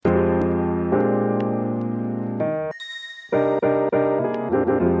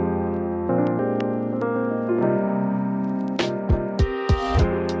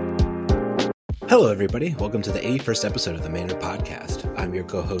Hello, everybody. Welcome to the 81st episode of the Maynard Podcast. I'm your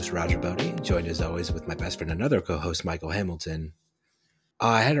co-host, Roger Bodie, joined as always with my best friend, another co-host, Michael Hamilton.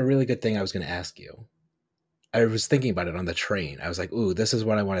 I had a really good thing I was going to ask you. I was thinking about it on the train. I was like, ooh, this is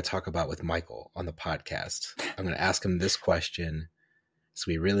what I want to talk about with Michael on the podcast. I'm going to ask him this question. It's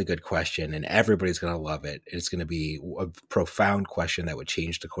going to be a really good question, and everybody's going to love it. It's going to be a profound question that would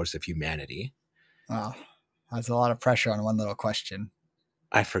change the course of humanity. Oh, that's a lot of pressure on one little question.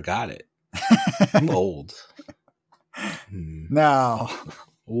 I forgot it. I'm old. No.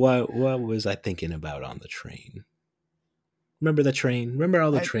 What was I thinking about on the train? Remember the train? Remember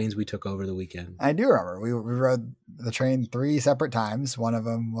all the trains we took over the weekend? I do remember. We rode the train 3 separate times. One of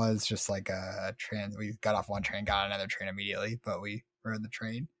them was just like a train. We got off one train, got on another train immediately, but we rode the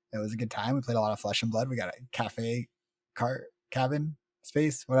train. It was a good time. We played a lot of Flesh and Blood. We got a cafe cabin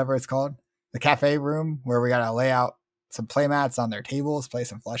space, whatever it's called. The cafe room where we got to lay out some play mats on their tables, play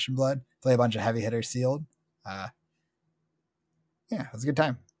some Flesh and Blood, play a bunch of Heavy Hitter Sealed. Yeah, it was a good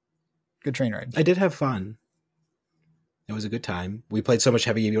time. Good train ride. I did have fun. It was a good time. We played so much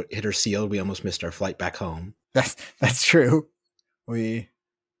Heavy Hitter Sealed, we almost missed our flight back home. That's true. We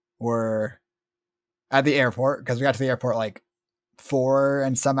were at the airport because we got to the airport like 4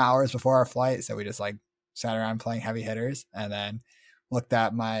 and some hours before our flight. So we just like sat around playing Heavy Hitters and then looked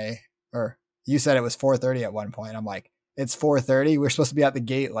at you said it was 4:30 at one point. I'm like, it's 4:30. We're supposed to be at the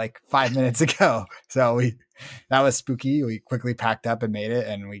gate like 5 minutes ago. So that was spooky. We quickly packed up and made it.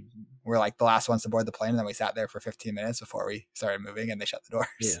 And we were like the last ones to board the plane. And then we sat there for 15 minutes before we started moving and they shut the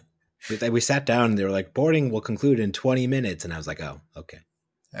doors. Yeah. We sat down and they were like, boarding will conclude in 20 minutes. And I was like, oh, okay.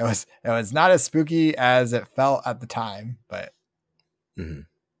 It was not as spooky as it felt at the time, but. Mm-hmm.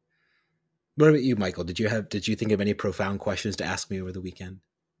 What about you, Michael? Did you think of any profound questions to ask me over the weekend?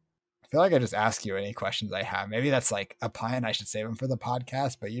 I feel like I just ask you any questions I have. Maybe that's like a plan. I should save them for the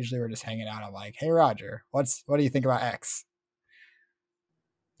podcast, but usually we're just hanging out. I'm like, hey, Roger, what do you think about X?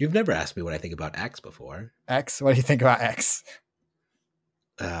 You've never asked me what I think about X before. X? What do you think about X?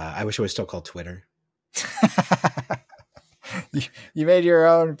 I wish it was still called Twitter. You made your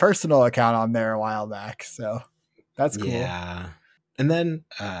own personal account on there a while back, so that's cool. Yeah. And then,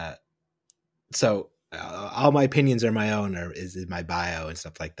 all my opinions are my own, or is in my bio and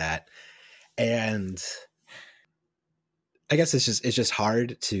stuff like that. And I guess it's just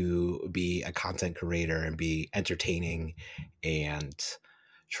hard to be a content creator and be entertaining and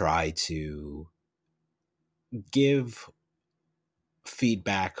try to give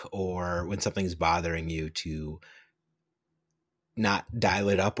feedback, or when something's bothering you, to not dial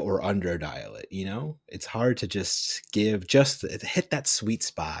it up or under dial it. It's hard to just hit that sweet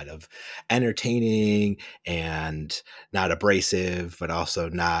spot of entertaining and not abrasive, but also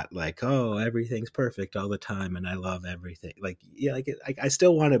not like, oh, everything's perfect all the time and I love everything. I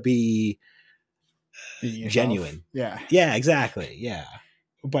still want to be genuine. Yeah, exactly. Yeah.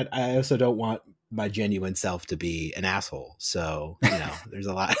 But I also don't want my genuine self to be an asshole. So, there's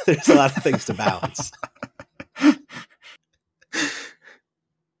a lot of things to balance.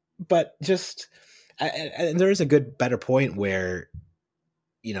 But and there is a better point where,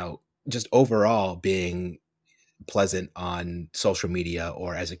 just overall being pleasant on social media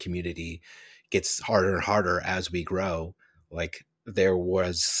or as a community gets harder and harder as we grow. Like there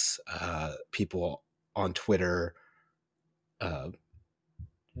was people on Twitter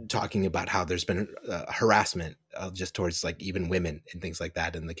talking about how there's been harassment just towards like even women and things like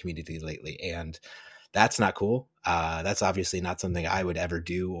that in the community lately. And that's not cool. That's obviously not something I would ever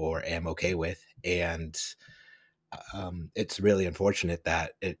do or am okay with. And it's really unfortunate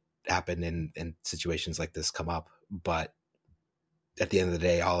that it happened in situations like this come up. But at the end of the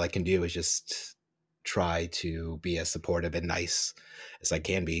day, all I can do is just try to be as supportive and nice as I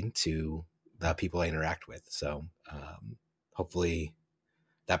can be to the people I interact with. So hopefully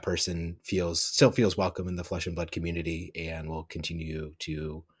that person still feels welcome in the Flesh and Blood community and will continue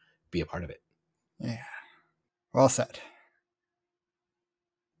to be a part of it. Yeah. Well said.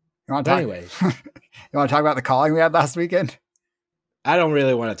 You want to talk about the calling we had last weekend? I don't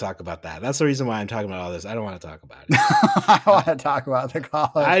really want to talk about that. That's the reason why I'm talking about all this. I don't want to talk about it. I want to talk about the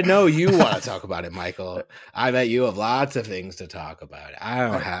calling. I know you want to talk about it, Michael. I bet you have lots of things to talk about.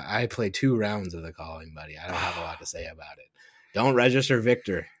 I played 2 rounds of the calling, buddy. I don't have a lot to say about it. Don't register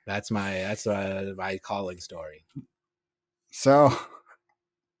Victor. That's my calling story. So,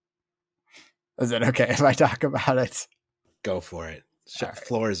 is it okay if I talk about it? Go for it. Right.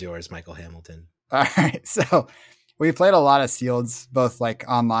 Floor is yours, Michael Hamilton. All right. So we played a lot of Sealeds, both like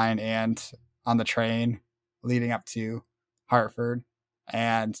online and on the train leading up to Hartford.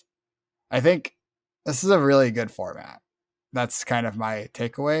 And I think this is a really good format. That's kind of my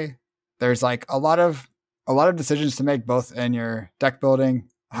takeaway. there's like a lot of decisions to make, both in your deck building,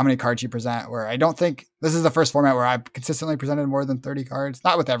 how many cards you present, where I don't think this is the first format where I've consistently presented more than 30 cards.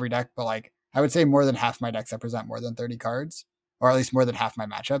 Not with every deck, but like I would say more than half my decks I present more than 30 cards, or at least more than half my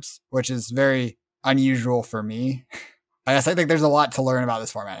matchups, which is very unusual for me. I guess I think there's a lot to learn about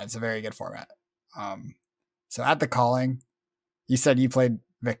this format. It's a very good format. So at the calling, you said you played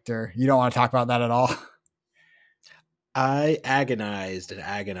Victor. You don't want to talk about that at all? I agonized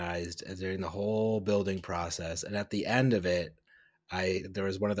during the whole building process. And at the end of it, there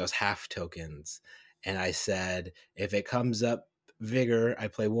was one of those half tokens. And I said, if it comes up Vigor, I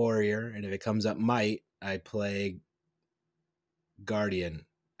play Warrior. And if it comes up Might, I play Guardian.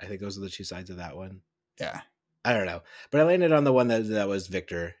 I think those are the two sides of that one. Yeah. I don't know, but I landed on the one that was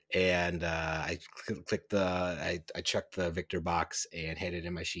Victor, and I clicked I checked the Victor box and had it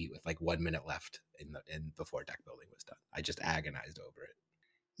in my sheet with like 1 minute left in before deck building was done. I just agonized over it.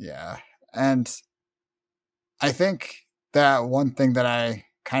 Yeah, and I think that one thing that I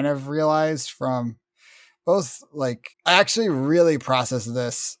kind of realized from both, like, I actually really processed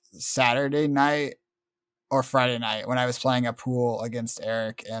this Saturday night or Friday night when I was playing a pool against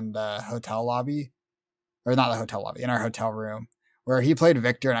Eric in the hotel lobby. Or not the hotel lobby, in our hotel room, where he played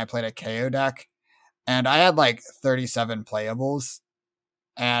Victor and I played a KO deck. And I had like 37 playables.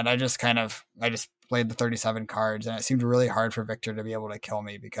 And I just played the 37 cards. And it seemed really hard for Victor to be able to kill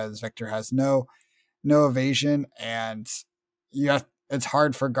me because Victor has no evasion. And it's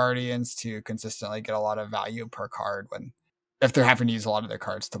hard for Guardians to consistently get a lot of value per card if they're having to use a lot of their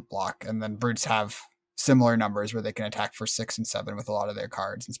cards to block. And then Brutes have similar numbers where they can attack for 6 and 7 with a lot of their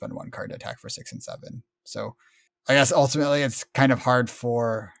cards and spend 1 card to attack for 6 and 7. So I guess ultimately it's kind of hard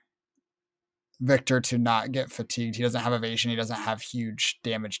for Victor to not get fatigued. He doesn't have evasion. He doesn't have huge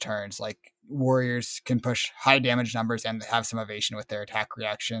damage turns. Like Warriors can push high damage numbers and have some evasion with their attack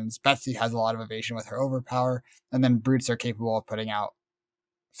reactions. Betsy has a lot of evasion with her overpower. And then Brutes are capable of putting out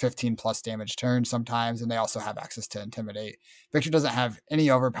 15 plus damage turns sometimes. And they also have access to Intimidate. Victor doesn't have any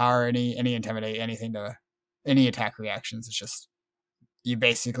overpower, any Intimidate, anything to any attack reactions. It's just, you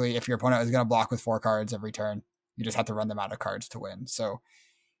basically, if your opponent is going to block with 4 cards every turn, you just have to run them out of cards to win. So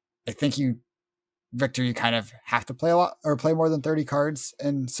I think Victor, you kind of have to play a lot or play more than 30 cards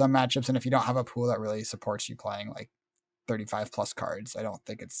in some matchups. And if you don't have a pool that really supports you playing like 35 plus cards, I don't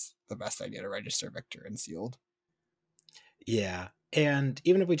think it's the best idea to register Victor in sealed. Yeah. And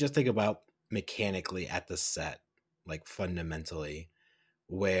even if we just think about mechanically at the set, like fundamentally,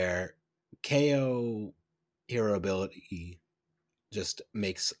 where KO hero ability just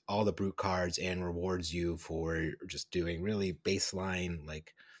makes all the brute cards and rewards you for just doing really baseline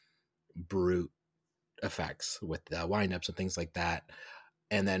like brute effects with the windups and things like that.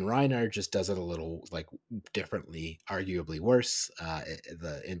 And then Reinhardt just does it a little like differently, arguably worse.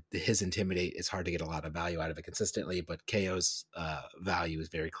 His Intimidate is hard to get a lot of value out of it consistently, but KO's value is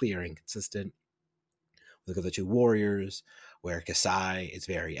very clear and consistent. Look at the two Warriors, where Kasai, it's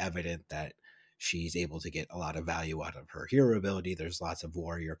very evident that she's able to get a lot of value out of her hero ability. There's lots of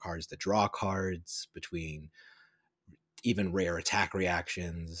Warrior cards that draw cards between even rare attack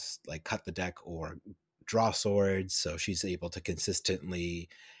reactions like cut the deck or draw swords. So she's able to consistently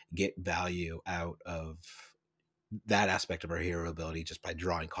get value out of that aspect of her hero ability just by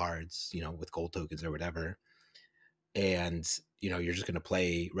drawing cards, with gold tokens or whatever. And, you're just going to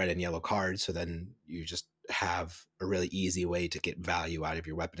play red and yellow cards. So then you just have a really easy way to get value out of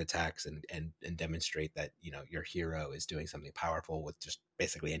your weapon attacks and demonstrate that, your hero is doing something powerful with just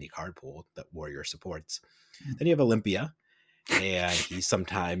basically any card pool that Warrior supports. Then you have Olympia, and he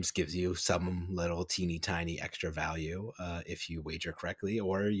sometimes gives you some little teeny tiny extra value if you wager correctly,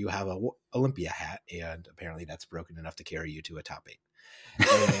 or you have a Olympia hat, and apparently that's broken enough to carry you to a top 8.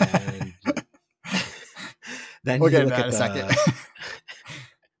 And then we'll get into that in a second.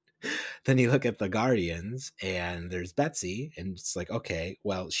 Then you look at the Guardians, and there's Betsy, and it's like, okay,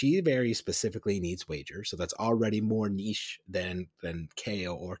 well, she very specifically needs wager, so that's already more niche than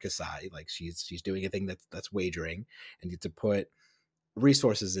KO or Kasai. Like she's doing a thing that's wagering, and you have to put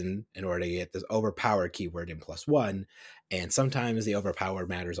resources in order to get this overpower keyword in +1. And sometimes the overpower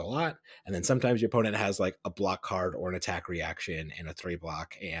matters a lot, and then sometimes your opponent has like a block card or an attack reaction and a 3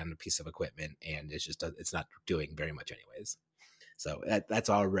 block and a piece of equipment, and it's not doing very much anyways. So that's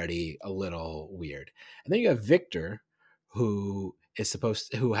already a little weird. And then you have Victor, who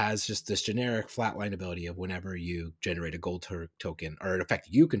has just this generic flatline ability of whenever you generate a gold token or an effect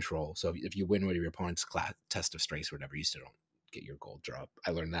you control. So if you win one of your opponent's class test of strengths or whatever, you still don't get your gold drop.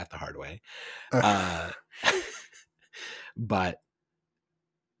 I learned that the hard way. But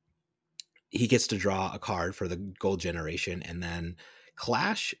he gets to draw a card for the gold generation, and then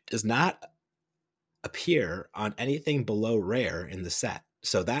Clash does not appear on anything below rare in the set.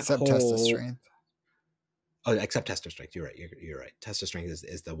 So that Except whole test of strength. Oh, except Test of Strength. You're right. You're right. Test of Strength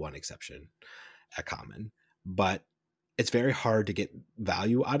is the one exception at common, but it's very hard to get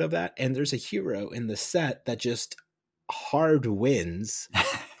value out of that. And there's a hero in the set that just hard wins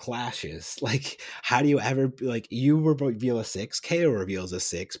clashes. Like, how do you ever, like, you reveal a 6, KO reveals a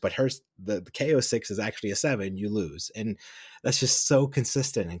 6, but the KO 6 is actually a 7, you lose. And that's just so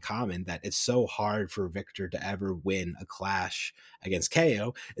consistent and common that it's so hard for Victor to ever win a clash against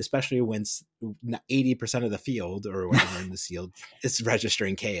KO, especially when 80% of the field or whatever in the field is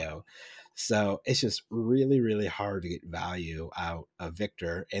registering KO. So it's just really, really hard to get value out of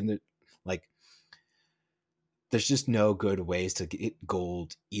Victor. And there's just no good ways to get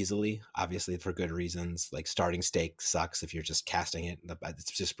gold easily, obviously for good reasons. Like starting stake sucks if you're just casting it.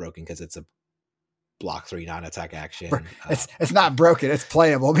 It's just broken because it's a block 3 non-attack action. It's not broken. It's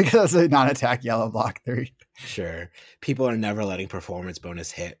playable because it's a non-attack yellow block 3. Sure. People are never letting performance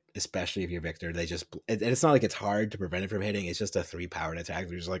bonus hit, especially if you're Victor. It's not like it's hard to prevent it from hitting. It's just a 3 powered attack.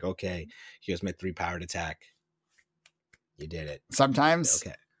 They're just like, okay, here's my 3 powered attack. You did it. Sometimes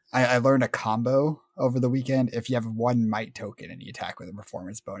okay. I learned a combo over the weekend. If you have 1 might token and you attack with a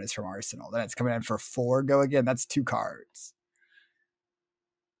performance bonus from Arsenal, then it's coming in for 4 go again. That's 2 cards.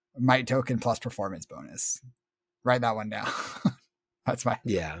 Might token plus performance bonus. Write that one down. That's my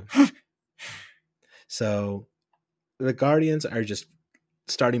yeah. So the Guardians are just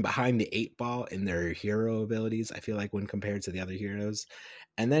starting behind the 8 ball in their hero abilities, I feel like, when compared to the other heroes.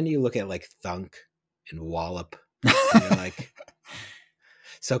 And then you look at like Thunk and Wallop, and you're like,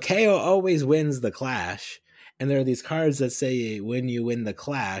 so KO always wins the clash. And there are these cards that say when you win the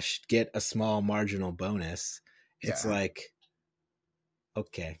clash, get a small marginal bonus. It's like,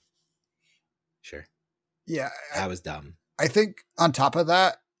 okay, sure. Yeah. That was dumb. I think on top of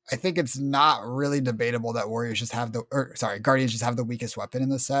that, I think it's not really debatable that Guardians just have the weakest weapon in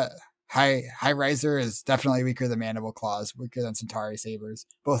the set. High Riser is definitely weaker than Mandible Claws, weaker than Centauri Sabers.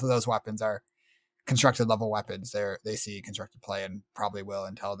 Both of those weapons are constructed level weapons. They see constructed play and probably will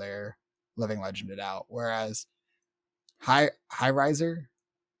until they're living legended out. Whereas High Riser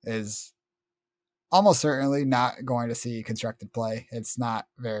is almost certainly not going to see constructed play. It's not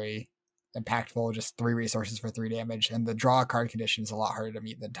very impactful, just 3 resources for 3 damage, and the draw card condition is a lot harder to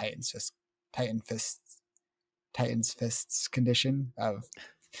meet than Titan's Fists condition of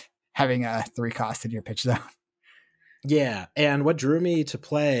having a 3 cost in your pitch zone. Yeah, and what drew me to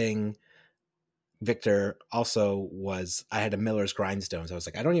playing Victor also was I had a Miller's Grindstone, so I was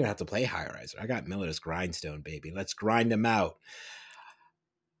like, I don't even have to play High Riser. I got Miller's Grindstone, baby. Let's grind him out.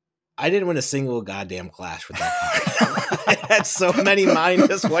 I didn't win a single goddamn clash with that card. I had so many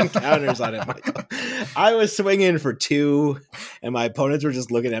 -1 counters on it, Michael. I was swinging for 2, and my opponents were just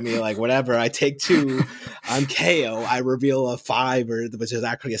looking at me like, whatever. I take 2. I'm KO. I reveal a 5, which is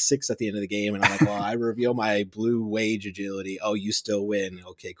actually a 6 at the end of the game. And I'm like, well, I reveal my blue Wage Agility. Oh, you still win.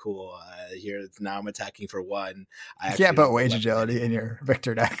 Okay, cool. Here now I'm attacking for 1. You can't put Wage Agility in your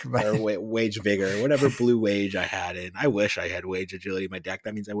Victor deck. But... or Wage Vigor, whatever blue Wage I had in. I wish I had Wage Agility in my deck.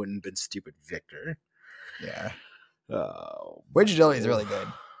 That means I wouldn't have been stupid Victor. Yeah. Oh, Wage Agility is really good.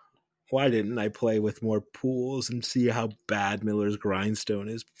 Why didn't I play with more pools and see how bad Miller's Grindstone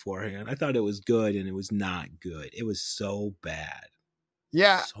is beforehand? I thought it was good, and it was not good. It was so bad.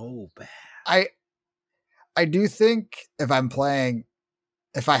 Yeah. So bad. I do think if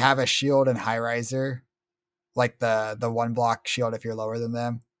I have a shield and High Riser, like the 1 block shield if you're lower than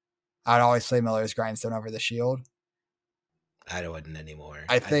them, I'd always play Miller's Grindstone over the shield. I wouldn't anymore.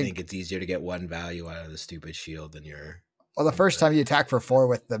 I think it's easier to get 1 value out of the stupid shield than your... Well, the first time you attack for 4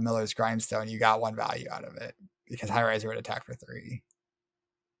 with the Miller's Grindstone, you got 1 value out of it because High Riser would attack for 3.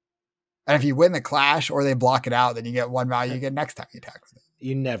 And if you win the clash or they block it out, then you get 1 value you get next time you attack with it.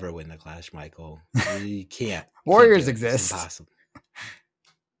 You never win the clash, Michael. You can't. Warriors exist. It's impossible.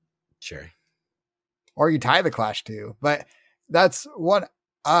 Sure. Or you tie the clash too. But that's one.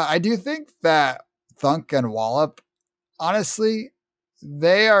 I do think that Thunk and Wallop, honestly,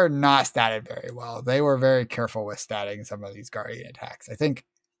 they are not statted very well. They were very careful with statting some of these Guardian attacks. I think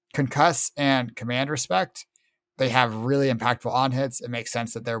Concuss and Command Respect, they have really impactful on hits. It makes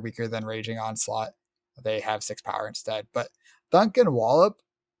sense that they're weaker than Raging Onslaught. They have 6 power instead. But Thunk and Wallop,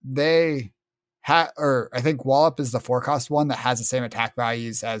 I think Wallop is the 4-cost one that has the same attack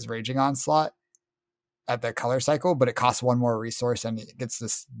values as Raging Onslaught at the color cycle, but it costs 1 more resource and it gets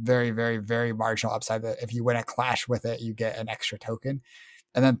this very, very, very marginal upside that if you win a clash with it, you get an extra token.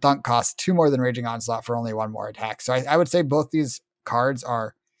 And then Thunk costs 2 more than Raging Onslaught for only 1 more attack. So I would say both these cards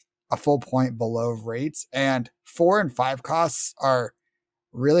are a full point below rates, and 4 and 5 costs are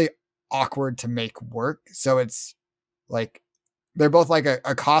really awkward to make work. So it's like they're both like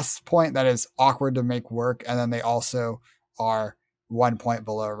a cost point that is awkward to make work, and then they also are 1 point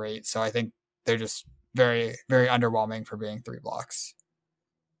below rate. So I think they're just very, very underwhelming for being 3 blocks.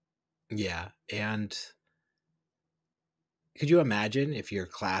 Yeah, and could you imagine if your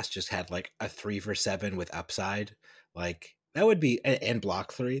class just had like a 3 for 7 with upside? Like that would be and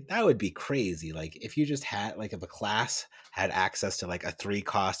block 3. That would be crazy. Like if you just had like if a class had access to like a 3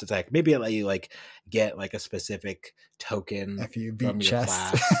 cost attack, maybe it let you like get like a specific token If you beat from your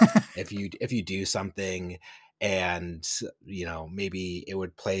chest. class if you do something, and maybe it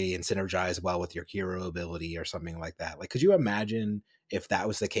would play and synergize well with your hero ability or something like that. Like could you imagine if that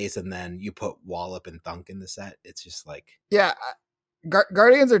was the case and then you put Wallop and Thunk in the set? It's just like, Yeah,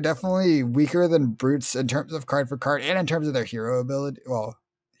 Guardians are definitely weaker than Brutes in terms of card for card and in terms of their hero ability. Well,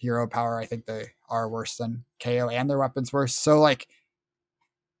 hero power, I think they are worse than KO and their weapons worse. So, like,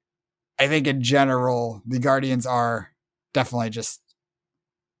 I think in general, the Guardians are definitely just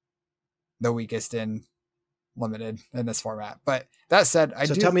the weakest in limited in this format. But that said,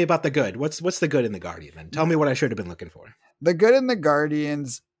 tell me about the good. What's the good in the Guardian then? Tell me what I should have been looking for. The good in the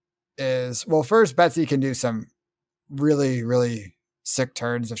Guardians is, well, first, Betsy can do some really, really sick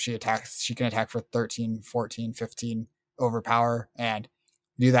turns if she attacks. She can attack for 13, 14, 15 overpower, and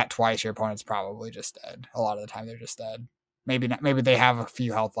do that twice. Your opponent's probably just dead. A lot of the time, they're just dead. Maybe not. Maybe they have a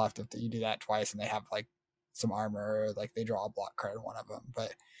few health left if you do that twice, and they have like some armor, or like they draw a block card in one of them.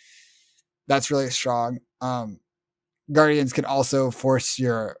 But that's really strong. Guardians can also force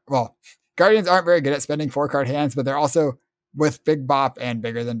your, well, Guardians aren't very good at spending 4-card hands, but they're also, with Big Bop and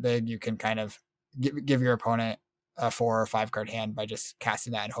Bigger Than Big, you can kind of give your opponent a 4 or 5-card hand by just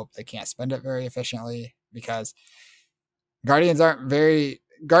casting that and hope they can't spend it very efficiently, because Guardians are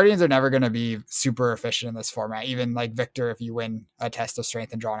never going to be super efficient in this format. Even like Victor, if you win a test of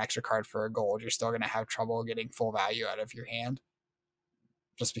strength and draw an extra card for a gold, you're still going to have trouble getting full value out of your hand,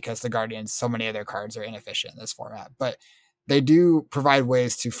 just because the Guardians, so many of their cards are inefficient in this format. But they do provide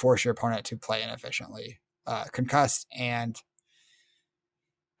ways to force your opponent to play inefficiently. Concussed and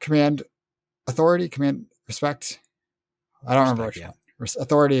Command Authority, Command Respect. I don't remember which one.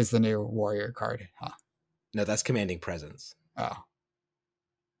 Authority is the new warrior card, huh? No, that's Commanding Presence. Oh.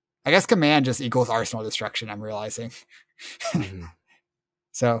 I guess Command just equals Arsenal Destruction, I'm realizing. Mm-hmm.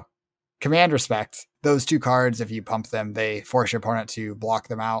 So, Command Respect. Those 2 cards, if you pump them, they force your opponent to block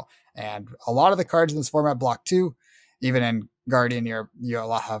them out. And a lot of the cards in this format block 2. Even in Guardian, you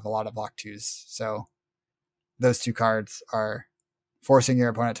have a lot of block 2s. So, those 2 cards are forcing your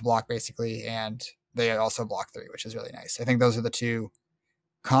opponent to block, basically, and they also block 3, which is really nice. I think those are the 2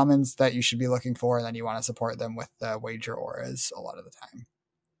 commons that you should be looking for, and then you want to support them with the wager auras a lot of the time.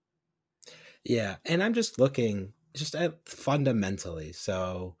 Yeah, and I'm just looking just at fundamentally.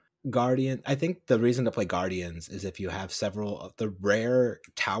 So Guardian, I think the reason to play Guardians is if you have several of the rare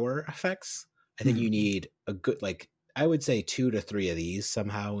tower effects. I think you need a good, like, I would say 2 to 3 of these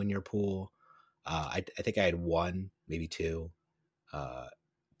somehow in your pool. I think I had 1, maybe 2,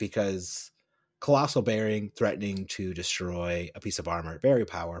 because Colossal Bearing, threatening to destroy a piece of armor, very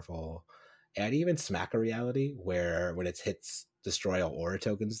powerful. And even Smack a Reality, where when it hits, destroy all aura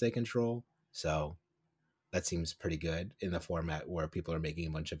tokens they control. So that seems pretty good in the format where people are making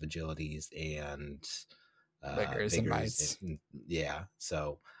a bunch of agilities and vigors and mites. Yeah,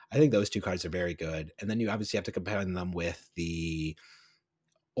 so I think those 2 cards are very good. And then you obviously have to combine them with the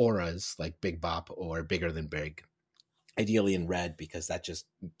auras like Big Bop or Bigger Than Big, ideally in red, because that just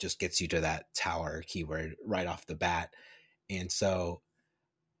gets you to that tower keyword right off the bat. And so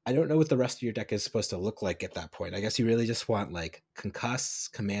I don't know what the rest of your deck is supposed to look like at that point. I guess you really just want like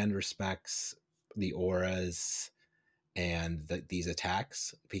Concuss, Command Respects, the auras, and these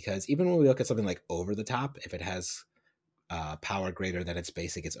attacks, because even when we look at something like Over the Top, if it has power greater than its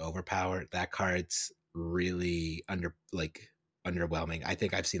basic, it's overpowered. That card's really underwhelming. I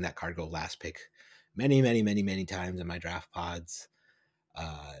think I've seen that card go last pick many times in my draft pods.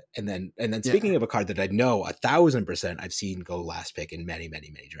 And then speaking of a card that I know 1,000% I've seen go last pick in many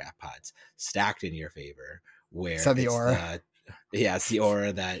draft pods, Stacked in Your Favor, where so the aura. It's the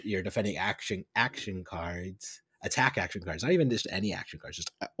aura that you're defending action cards, attack action cards, not even just any action cards,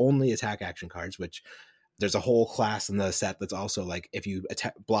 just only attack action cards, which there's a whole class in the set that's also like, if you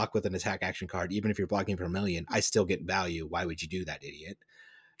block with an attack action card, even if you're blocking for 1,000,000, I still get value. Why would you do that, idiot?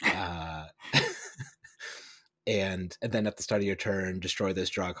 And then at the start of your turn, destroy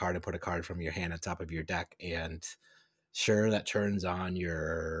this, draw a card, and put a card from your hand on top of your deck. And sure, that turns on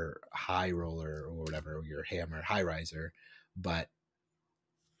your high roller or whatever, your hammer, high riser, but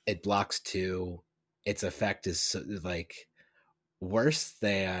it blocks 2. Its effect is like worse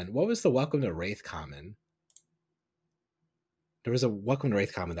than, what was the Welcome to Wraith common? There was a Welcome to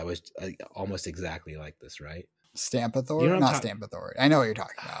Wraith common that was almost exactly like this, right? Stampathor? You know what Not Stampathor. I know what you're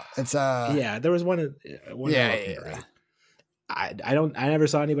talking about. It's yeah, there was one Welcome to Wraith. I never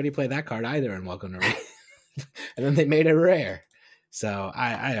saw anybody play that card either in Welcome to Wraith. And then they made it rare. So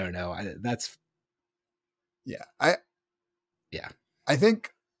I don't know. I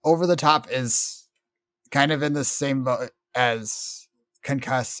think Over the Top is kind of in the same boat as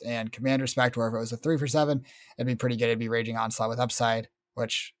Concuss and Command Respect, where if it was a 3 for 7, it'd be pretty good. It'd be Raging Onslaught with upside,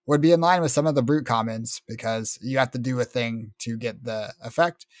 which would be in line with some of the brute commons because you have to do a thing to get the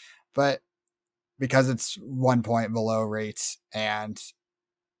effect. But because it's 1 point below rates and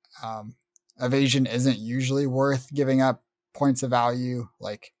evasion isn't usually worth giving up points of value,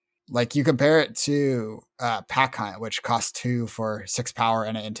 like you compare it to Pack Hunt, which costs 2 for 6 power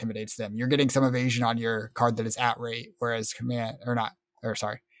and it intimidates them. You're getting some evasion on your card that is at rate, whereas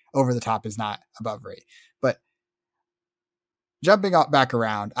Over the Top is not above rate. But jumping back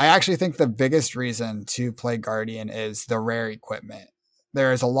around, I actually think the biggest reason to play Guardian is the rare equipment.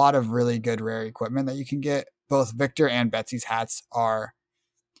 There is a lot of really good rare equipment that you can get. Both Victor and Betsy's hats are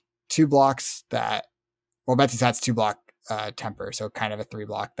 2 blocks Betsy's hat's 2 block temper, so kind of a 3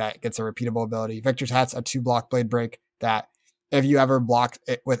 block that gets a repeatable ability. Victor's hat's a 2 block blade break that if you ever block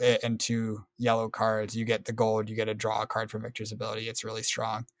it with it into yellow cards, you get the gold, you get to draw a card from Victor's ability. It's really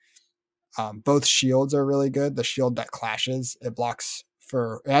strong. Both shields are really good. The shield that clashes, it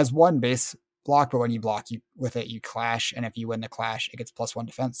has 1 base block, but when you block with it, you clash. And if you win the clash, it gets +1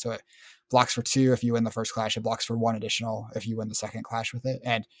 defense. So it blocks for 2. If you win the first clash, it blocks for 1 additional if you win the second clash with it.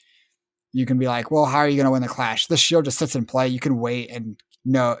 And you can be like, well, how are you going to win the clash? This shield just sits in play. You can wait and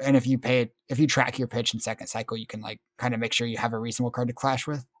know. And if you track your pitch in second cycle, you can kind of make sure you have a reasonable card to clash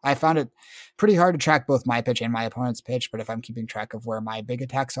with. I found it pretty hard to track both my pitch and my opponent's pitch. But if I'm keeping track of where my big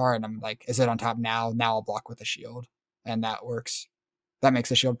attacks are and I'm like, is it on top now? Now I'll block with a shield. And that works. That makes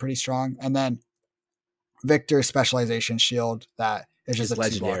the shield pretty strong. And then Victor's specialization shield that is just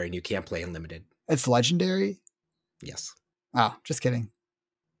legendary and you can't play unlimited. It's legendary? Yes. Oh, just kidding.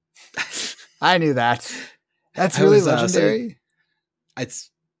 I knew that. That's really legendary.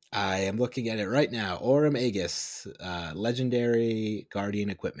 I am looking at it right now. Aurum Aegis, legendary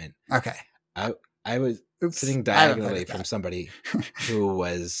Guardian equipment. Okay. I was sitting diagonally from somebody who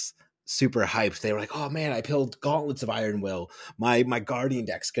was super hyped. They were like, "Oh man, I pulled Gauntlets of Iron Will. My Guardian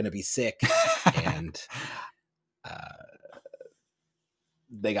deck's gonna be sick," and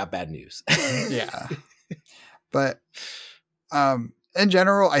they got bad news. Yeah, but in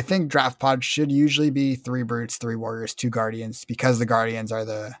general, I think draft pod should usually be 3 brutes, 3 warriors, 2 guardians, because the guardians are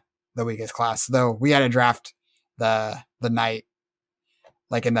the weakest class. Though we had a draft the night,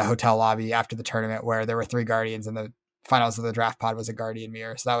 like in the hotel lobby after the tournament, where there were 3 guardians, and the finals of the draft pod was a guardian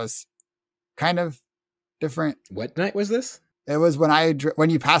mirror. So that was kind of different. What night was this? It was when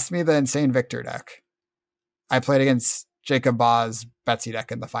you passed me the Insane Victor deck. I played against Jacob Baugh's Betsy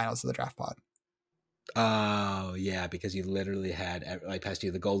deck in the finals of the draft pod. Oh yeah, because you literally had, I passed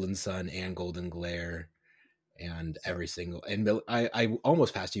you the Golden Sun and Golden Glare, and every single, and I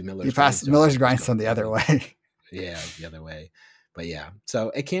almost passed you Miller's. You passed Miller's Grindstone the other way. Yeah, the other way, but yeah,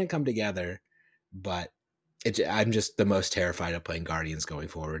 so it can come together, but I'm just the most terrified of playing Guardians going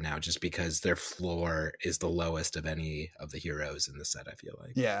forward now, just because their floor is the lowest of any of the heroes in the set. I feel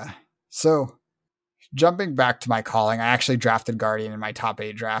like. Yeah. So jumping back to my calling, I actually drafted Guardian in my top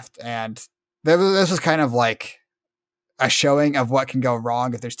 8 draft, and this was kind of like a showing of what can go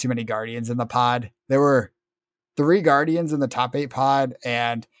wrong if there's too many Guardians in the pod. There were 3 Guardians in the top 8 pod,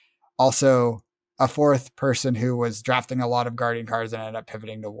 and also a 4th person who was drafting a lot of Guardian cards and ended up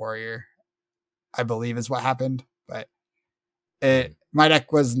pivoting to Warrior, I believe is what happened. But my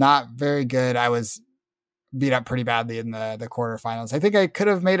deck was not very good. I was beat up pretty badly in the quarterfinals. I think I could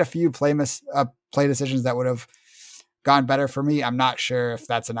have made a few play decisions that would have gone better for me. I'm not sure if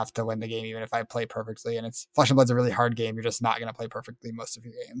that's enough to win the game, even if I play perfectly. And Flesh and Blood's a really hard game. You're just not going to play perfectly most of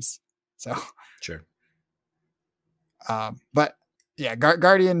your games. So sure. But yeah,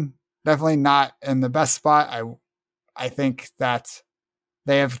 Guardian definitely not in the best spot. I think that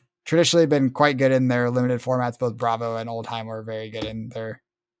they have traditionally been quite good in their limited formats. Both Bravo and Oldheim were very good in their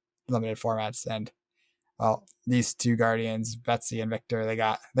limited formats. And well, these 2 Guardians, Betsy and Victor, they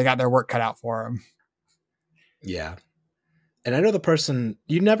got their work cut out for them. Yeah. And I know the person,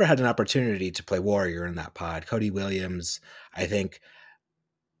 you never had an opportunity to play Warrior in that pod. Cody Williams, I think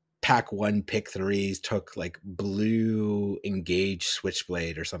pack 1, pick 3s took like blue engage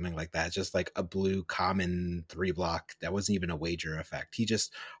Switchblade or something like that. Just like a blue common 3 block. That wasn't even a wager effect. He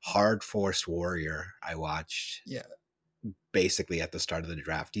just hard forced Warrior, I watched. Yeah. basically at the start of the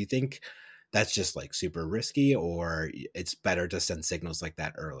draft. Do you think that's just like super risky, or it's better to send signals like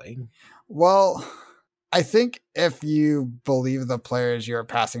that early? Well, I think if you believe the players you're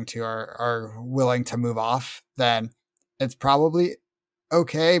passing to are willing to move off, then it's probably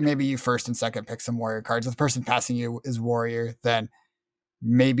okay. Maybe you first and second pick some warrior cards. If the person passing you is warrior, then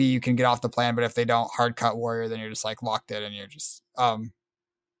maybe you can get off the plan. But if they don't hard cut warrior, then you're just like locked in, and you're just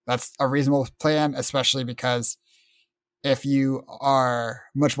that's a reasonable plan, especially because if you are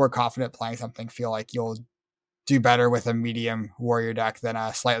much more confident playing something, feel like you'll do better with a medium warrior deck than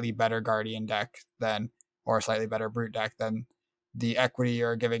a slightly better guardian deck or a slightly better brute deck than the equity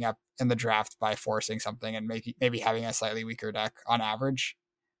you're giving up in the draft by forcing something and maybe having a slightly weaker deck on average,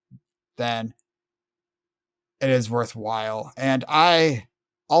 then it is worthwhile. And I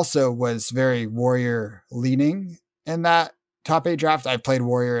also was very warrior leaning in that top 8 draft. I played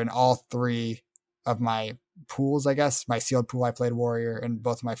warrior in all 3 of my pools, I guess. My sealed pool, I played warrior. In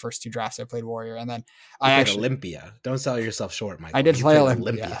both of my first 2 drafts, I played warrior. And then I actually Olympia. Don't sell yourself short, Michael. I did play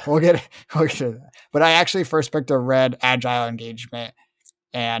Olympia. We'll get to that. But I actually first picked a red agile engagement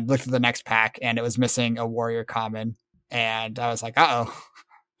and looked at the next pack, and it was missing a warrior common. And I was like,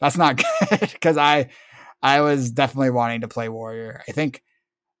 that's not good, because I was definitely wanting to play warrior. I think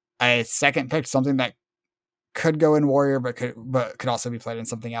I second picked something that could go in warrior, but could also be played in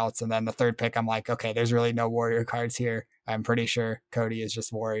something else. And then the third pick, I'm like, okay, there's really no warrior cards here. I'm pretty sure Cody is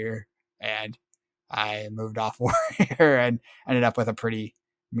just warrior. And I moved off warrior and ended up with a pretty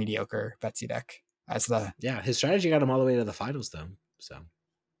mediocre Betsy deck as his strategy got him all the way to the finals though. So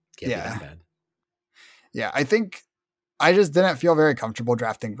can't be that bad. Yeah. I think I just didn't feel very comfortable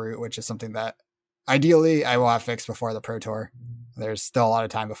drafting brute, which is something that ideally I will have fixed before the Pro Tour. There's still a lot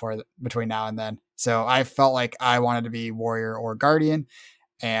of time between now and then. So I felt like I wanted to be warrior or guardian,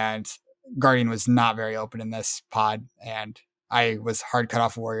 and guardian was not very open in this pod, and I was hard cut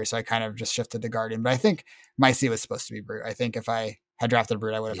off warrior. So I kind of just shifted to guardian, but I think my seat was supposed to be brute. I think if I had drafted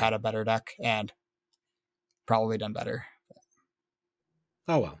brute, I would have had a better deck and probably done better.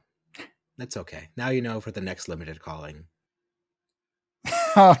 Oh, well, that's okay. Now, you know, for the next limited calling.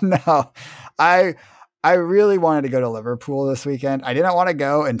 Oh no. I really wanted to go to Liverpool this weekend. I didn't want to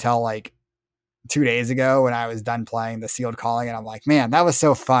go until like 2 days ago when I was done playing the sealed calling. And I'm like, man, that was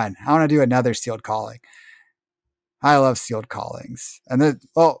so fun. I want to do another sealed calling. I love sealed callings. And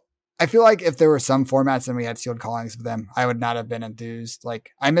I feel like if there were some formats and we had sealed callings of them, I would not have been enthused.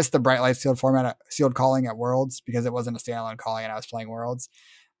 Like I missed the Bright Light sealed format, sealed calling at Worlds because it wasn't a standalone calling and I was playing Worlds.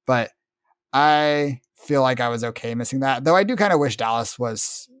 But I feel like I was okay missing that. Though I do kind of wish Dallas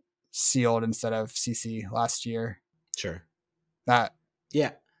was sealed instead of CC last year. Sure. That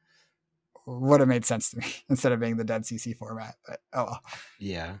would have made sense to me instead of being the dead CC format. But oh well.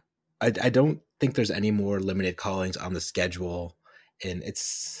 Yeah. I don't think there's any more limited callings on the schedule. And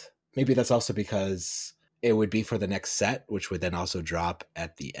maybe that's also because it would be for the next set, which would then also drop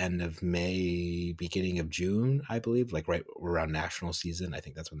at the end of May, beginning of June, I believe, like right around national season. I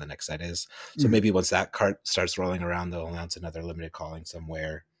think that's when the next set is. So maybe once that cart starts rolling around, they'll announce another limited calling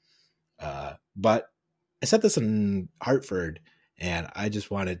somewhere. But I said this in Hartford, and I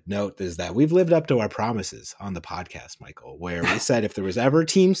just want to note is that we've lived up to our promises on the podcast, Michael, where we said if there was ever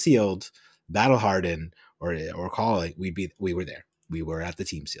team sealed, battle hardened, or calling, we were there. We were at the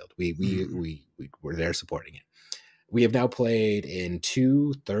team sealed. We were there supporting it. We have now played in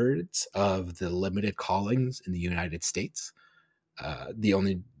 2/3 of the limited callings in the United States. The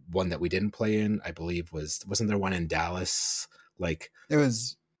only one that we didn't play in, I believe, wasn't there one in Dallas? Like it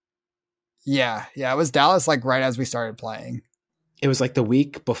was. Yeah, it was Dallas. Like right as we started playing. It was like the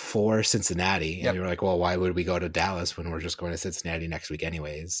week before Cincinnati, and we were like, "Well, why would we go to Dallas when we're just going to Cincinnati next week,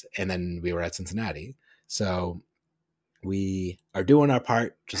 anyways?" And then we were at Cincinnati, so we are doing our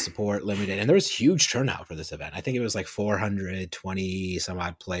part to support limited. And there was huge turnout for this event. I think it was like 420 some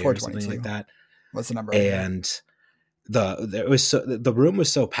odd players, something like that. What's the number? And the room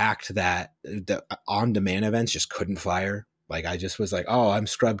was so packed that the on-demand events just couldn't fire. Like I just was like, oh, I'm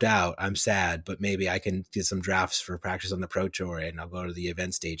scrubbed out. I'm sad, but maybe I can get some drafts for practice on the Pro Tour, and I'll go to the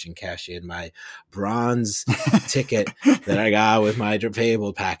event stage and cash in my bronze ticket that I got with my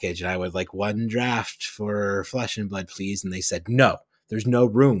payable package. And I would like one draft for Flesh and Blood, please. And they said, no, there's no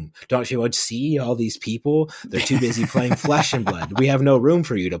room. Don't you want to see all these people? They're too busy playing Flesh and Blood. We have no room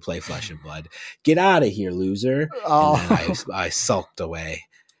for you to play Flesh and Blood. Get out of here, loser. Oh. And then I sulked away,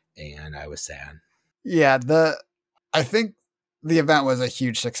 and I was sad. Yeah, I think the event was a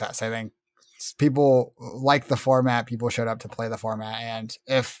huge success. I think people liked the format. People showed up to play the format. And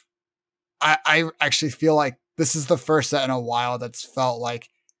if I actually feel like this is the first set in a while that's felt like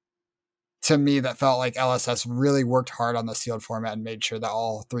to me that felt like LSS really worked hard on the sealed format and made sure that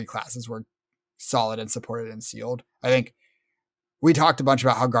all three classes were solid and supported in sealed. I think we talked a bunch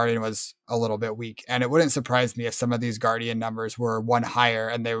about how Guardian was a little bit weak, and it wouldn't surprise me if some of these Guardian numbers were one higher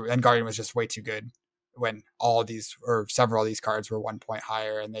and Guardian was just way too good when all of these or several of these cards were 1 point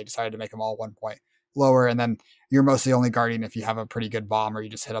higher and they decided to make them all 1 point lower. And then you're mostly only Guardian if you have a pretty good bomb or you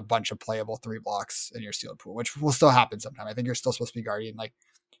just hit a bunch of playable 3 blocks in your sealed pool, which will still happen sometime. I think you're still supposed to be Guardian like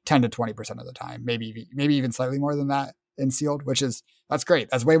 10 to 20% of the time, maybe even slightly more than that in sealed, that's great.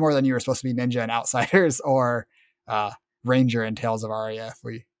 That's way more than you were supposed to be Ninja and Outsiders or Ranger and Tales of Aria if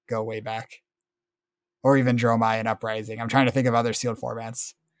we go way back, or even Dromai and Uprising. I'm trying to think of other sealed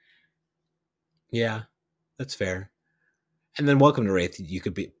formats. Yeah, that's fair. And then Welcome to Wraith, you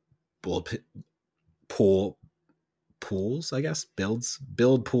could be pools, I guess,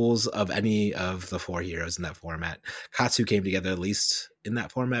 build pools of any of the 4 heroes in that format. Katsu came together at least in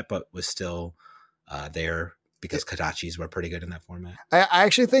that format, but was still there because Kadachis were pretty good in that format. I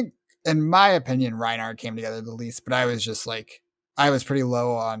actually think, in my opinion, Reinhardt came together the least, but I was pretty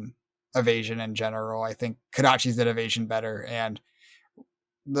low on evasion in general. I think Kadachis did evasion better, and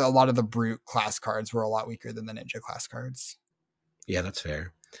a lot of the brute class cards were a lot weaker than the ninja class cards. Yeah, that's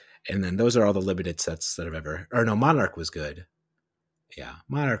fair. And then those are all the limited sets that have ever, or no, Monarch was good. Yeah,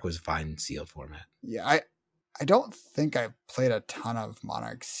 Monarch was a fine sealed format. Yeah, I don't think I played a ton of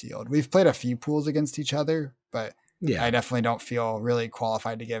Monarch sealed. We've played a few pools against each other, but yeah, I definitely don't feel really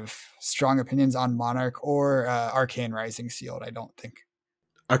qualified to give strong opinions on Monarch or Arcane Rising sealed. I don't think.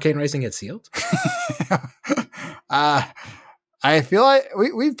 Arcane Rising had sealed? I feel like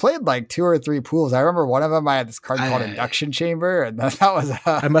we've played like 2 or 3 pools. I remember one of them, I had this card called Induction Chamber, and that was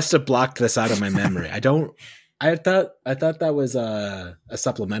I must have blocked this out of my memory. I thought that was a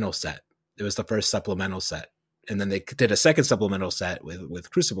supplemental set. It was the first supplemental set. And then they did a second supplemental set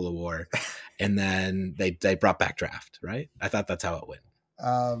with Crucible of War, and then they brought back Draft, right? I thought that's how it went.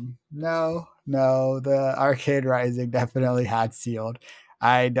 No, the Arcade Rising definitely had sealed.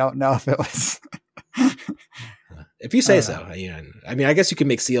 I don't know if it was. If you say so, you know, I mean, I guess you can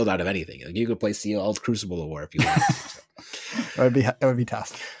make sealed out of anything. Like you could play sealed Crucible of War if you want. So. It would be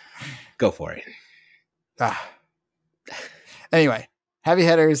tough. Go for it. Anyway, heavy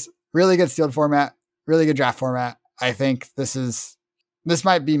hitters, really good sealed format, really good draft format. I think this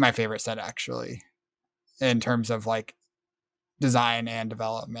might be my favorite set actually, in terms of like design and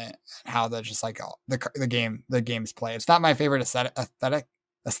development and how the just like the games play. It's not my favorite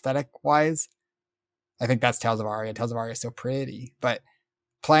aesthetic wise. I think that's Tales of Aria. Tales of Aria is so pretty, but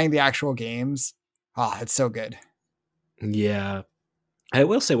playing the actual games, it's so good. Yeah. I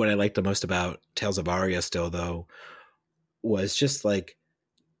will say what I liked the most about Tales of Aria still, though, was just like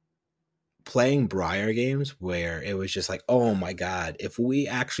playing Briar games where it was just like, oh my God, if we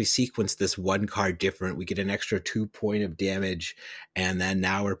actually sequence this one card different, we get an extra 2 point of damage. And then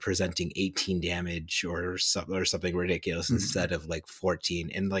now we're presenting 18 damage or something ridiculous instead of like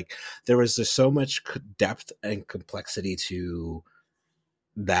 14. And like, there was just so much depth and complexity to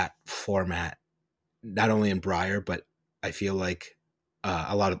that format, not only in Briar, but I feel like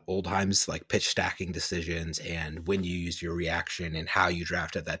a lot of Oldheim's like pitch stacking decisions and when you use your reaction and how you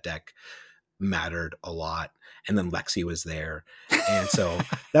drafted that deck mattered a lot. And then Lexi was there, and so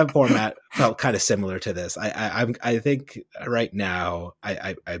that format felt kind of similar to this. I think right now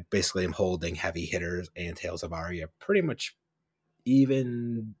I basically am holding heavy hitters and Tales of Aria pretty much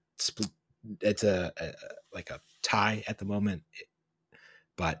even. It's a tie at the moment,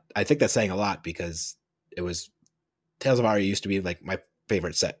 but I think that's saying a lot because it was Tales of Aria used to be like my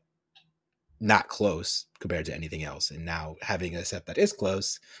favorite set, not close compared to anything else, and now having a set that is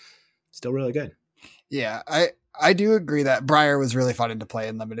close, still really good. Yeah, I do agree that Briar was really fun to play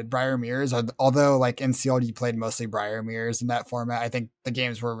in limited. Briar Mirrors, although like in sealed you played mostly Briar Mirrors in that format, I think the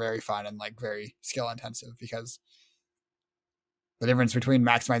games were very fun and like very skill intensive because the difference between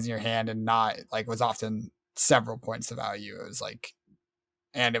maximizing your hand and not like was often several points of value. It was like,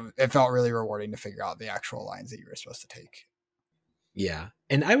 and it felt really rewarding to figure out the actual lines that you were supposed to take. Yeah.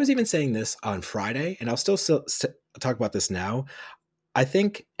 And I was even saying this on Friday, and I'll still talk about this now. I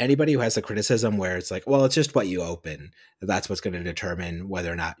think anybody who has a criticism where it's like, well, it's just what you open, that's what's going to determine whether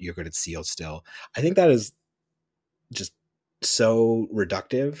or not you're good at sealed still. I think that is just so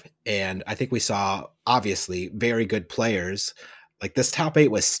reductive. And I think we saw, obviously, very good players. Like this top 8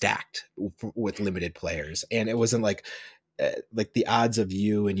 was stacked with limited players. And it wasn't like the odds of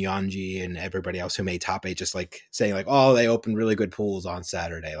you and Yonji and everybody else who made top 8 just like saying like, oh, they opened really good pools on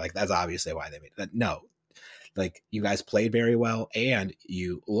Saturday. Like that's obviously why they made that. No, like you guys played very well and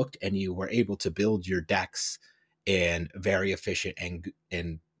you looked and you were able to build your decks in very efficient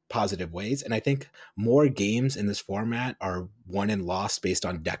and positive ways. And I think more games in this format are won and lost based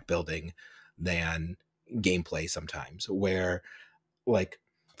on deck building than gameplay sometimes, where, like,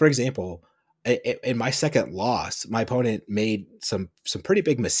 for example, in my second loss, my opponent made some pretty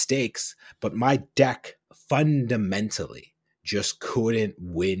big mistakes, but my deck fundamentally just couldn't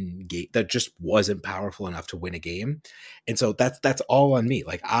win game. That just wasn't powerful enough to win a game. And so that's all on me.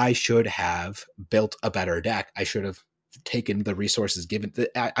 Like, I should have built a better deck. I should have taken the resources given.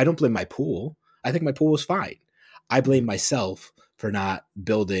 I don't blame my pool. I think my pool was fine. I blame myself for not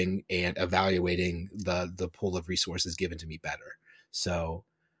building and evaluating the pool of resources given to me better. So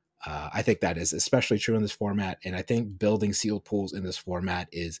I think that is especially true in this format. And I think building sealed pools in this format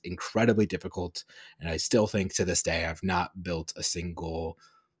is incredibly difficult. And I still think to this day, I've not built a single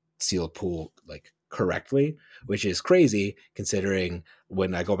sealed pool like correctly, which is crazy considering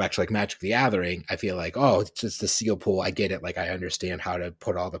when I go back to like Magic the Gathering, I feel like, oh, it's just the sealed pool. I get it. Like, I understand how to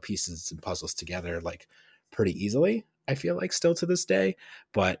put all the pieces and puzzles together like pretty easily, I feel like, still to this day.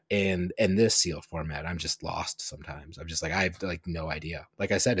 But in this sealed format, I'm just lost sometimes. I'm just like, I have like no idea.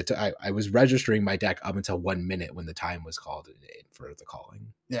 Like I said, I was registering my deck up until 1 minute when the time was called for the calling.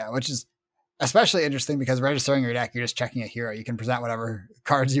 Yeah, which is especially interesting because registering your deck, you're just checking a hero. You can present whatever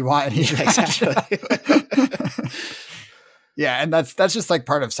cards you want. Exactly. Yeah, and that's just like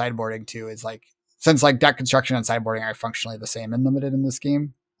part of sideboarding too. Is like, since like deck construction and sideboarding are functionally the same in Limited in this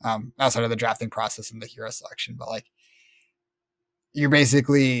game, outside of the drafting process and the hero selection, but like, you're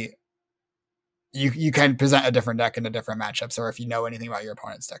basically, you can present a different deck into different matchups, or if you know anything about your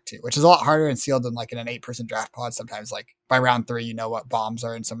opponent's deck too, which is a lot harder in sealed than like in an 8-person draft pod. Sometimes like by round 3, you know what bombs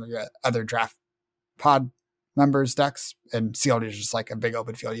are in some of your other draft pod members' decks, and sealed is just like a big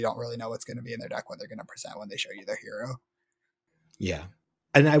open field. You don't really know what's going to be in their deck, what they're going to present when they show you their hero. Yeah.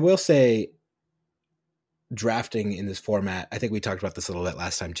 And I will say, drafting in this format, I think we talked about this a little bit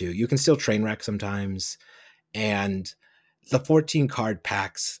last time too. You can still train wreck sometimes, and the 14 card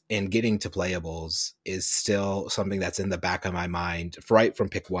packs and getting to playables is still something that's in the back of my mind right from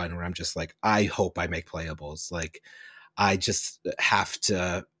pick 1, where I'm just like, I hope I make playables. Like, I just have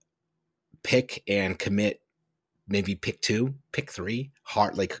to pick and commit, maybe pick 2, pick 3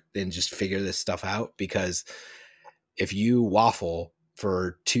 hard, like, and just figure this stuff out, because if you waffle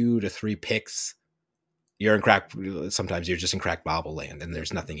for 2 to 3 picks, you're in crack. Sometimes you're just in crack bobble land, and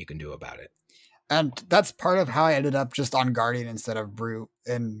there's nothing you can do about it. And that's part of how I ended up just on Guardian instead of Brute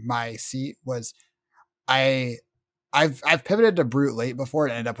in my seat. Was I've pivoted to Brute late before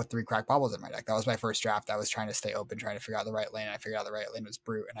and ended up with 3 crack bobbles in my deck. That was my first draft. I was trying to stay open, trying to figure out the right lane. I figured out the right lane was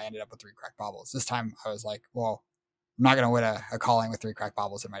Brute, and I ended up with 3 crack bobbles. This time I was like, well, I'm not going to win a calling with 3 crack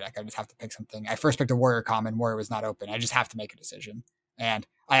bobbles in my deck. I just have to pick something. I first picked a Warrior common. Warrior was not open. I just have to make a decision. And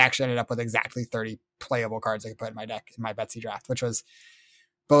I actually ended up with exactly 30 playable cards I could put in my deck in my Betsy draft, which was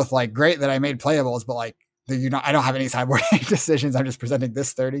both like great that I made playables, but like, I don't have any sideboarding decisions. I'm just presenting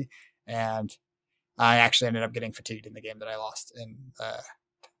this 30. And I actually ended up getting fatigued in the game that I lost in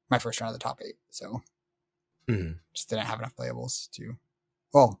my first round of the top 8. So just didn't have enough playables to,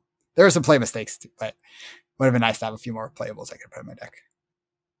 well, there were some play mistakes too, but would have been nice to have a few more playables I could put in my deck.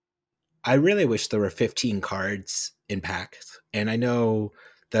 I really wish there were 15 cards in packs. And I know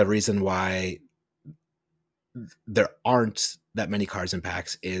the reason why there aren't that many cards in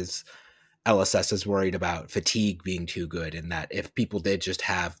packs is LSS is worried about fatigue being too good, and that if people did just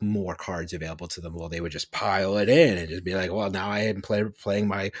have more cards available to them, well, they would just pile it in and just be like, well, now I am playing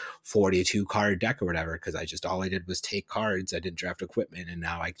my 42 card deck or whatever, because all I did was take cards. I didn't draft equipment, and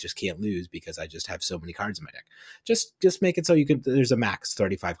now I just can't lose because I just have so many cards in my deck. Just make it so there's a max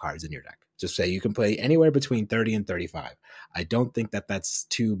 35 cards in your deck. Just say you can play anywhere between 30 and 35. I don't think that that's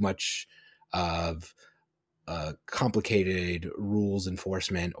too much of complicated rules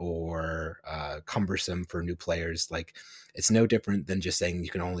enforcement or cumbersome for new players. Like, it's no different than just saying you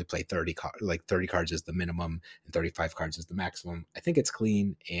can only play 30 cards is the minimum and 35 cards is the maximum. I think it's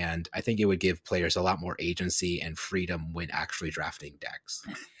clean, and I think it would give players a lot more agency and freedom when actually drafting decks.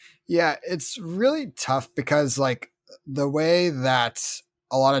 Yeah, it's really tough because like the way that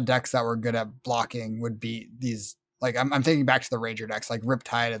a lot of decks that were good at blocking would be these, like, I'm thinking back to the Ranger decks like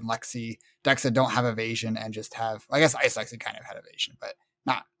Riptide and Lexi, decks that don't have evasion and just have, I guess Ice Lexi kind of had evasion, but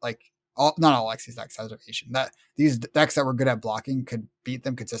not all Lexi's decks has evasion. That these decks that were good at blocking could beat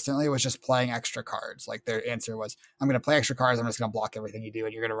them consistently was just playing extra cards. Like, their answer was, I'm going to play extra cards. I'm just going to block everything you do,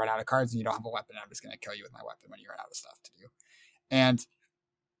 and you're going to run out of cards and you don't have a weapon. And I'm just going to kill you with my weapon when you run out of stuff to do. And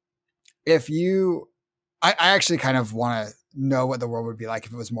if you, I actually kind of want to know what the world would be like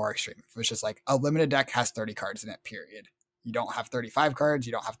if it was more extreme. If it was just like a limited deck has 30 cards in it, period. You don't have 35 cards.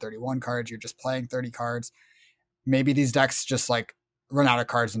 You don't have 31 cards. You're just playing 30 cards. Maybe these decks just like run out of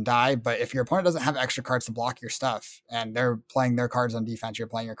cards and die. But if your opponent doesn't have extra cards to block your stuff and they're playing their cards on defense, you're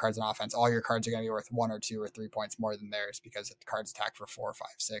playing your cards on offense, all your cards are going to be worth 1 or 2 or 3 points more than theirs because the cards attack for 4, 5,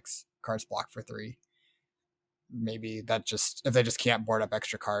 6, cards block for 3. Maybe that just, if they just can't board up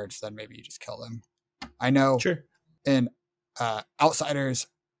extra cards, then maybe you just kill them. I know in Outsiders,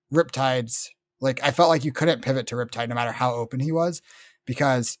 Riptides, like I felt like you couldn't pivot to Riptide no matter how open he was,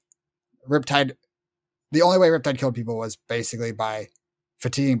 because Riptide, the only way Riptide killed people was basically by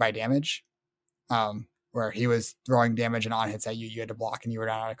fatiguing by damage, where he was throwing damage and on hits at you, you had to block and you were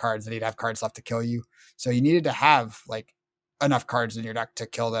down out of cards and he'd have cards left to kill you. So you needed to have like enough cards in your deck to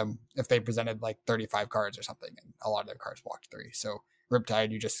kill them if they presented like 35 cards or something, and a lot of their cards blocked 3. So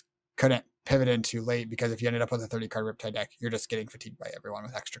Riptide, you just couldn't pivot in too late, because if you ended up with a 30 card Riptide deck, you're just getting fatigued by everyone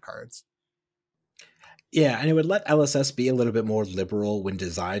with extra cards. Yeah, and it would let LSS be a little bit more liberal when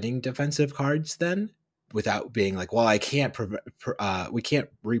designing defensive cards then, without being like, well, I can't we can't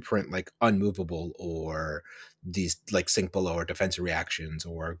reprint like unmovable or these like sink below or defensive reactions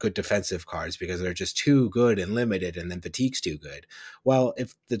or good defensive cards because they're just too good and limited, and then fatigue's too good. Well,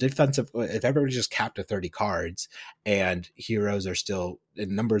 if everybody just capped to 30 cards and heroes are still,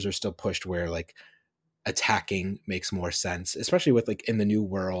 and numbers are still pushed where like attacking makes more sense, especially with like in the new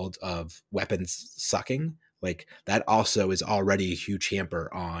world of weapons sucking, like that also is already a huge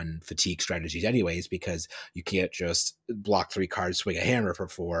hamper on fatigue strategies anyways, because you can't just block 3 cards, swing a hammer for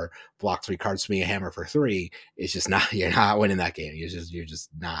 4, block 3 cards, swing a hammer for 3. It's just not, you're not winning that game. You're just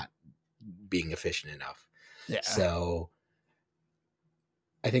not being efficient enough. Yeah. So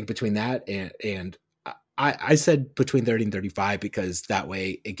I think between that and I said between 30 and 35 because that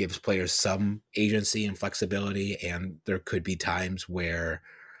way it gives players some agency and flexibility, and there could be times where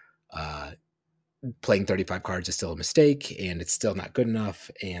playing 35 cards is still a mistake and it's still not good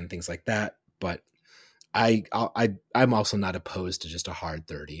enough and things like that. But I'm also not opposed to just a hard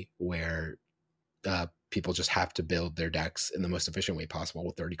 30 where people just have to build their decks in the most efficient way possible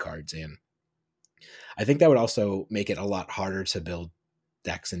with 30 cards. And I think that would also make it a lot harder to build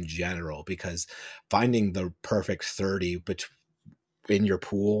decks in general, because finding the perfect 30 in your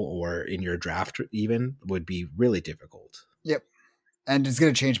pool or in your draft even would be really difficult. Yep. And it's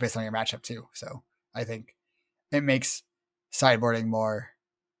going to change based on your matchup too. So I think it makes sideboarding more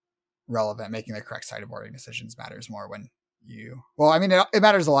relevant. Making the correct sideboarding decisions matters more when it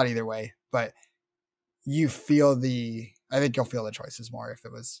matters a lot either way, but I think you'll feel the choices more if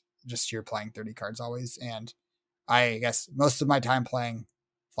it was just you're playing 30 cards always. And I guess most of my time playing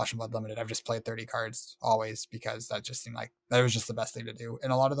Flesh and Blood Limited, I've just played 30 cards always, because that just seemed like that was just the best thing to do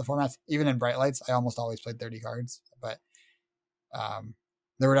in a lot of the formats. Even in Bright Lights, I almost always played 30 cards, but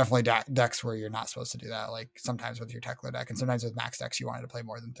there were definitely decks where you're not supposed to do that. Like sometimes with your Tekla deck and sometimes with max decks, you wanted to play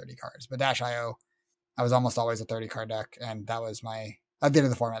more than 30 cards. But Dash.io, I was almost always a 30 card deck, and that was at the end of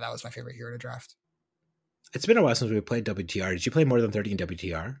the format, that was my favorite hero to draft. It's been a while since we played WTR. Did you play more than 30 in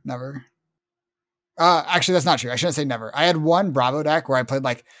WTR? Never. Actually, that's not true. I shouldn't say never. I had one Bravo deck where I played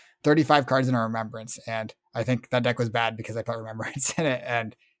like 35 cards in a Remembrance, and I think that deck was bad because I put Remembrance in it,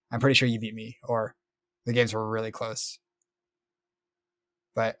 and I'm pretty sure you beat me, or the games were really close.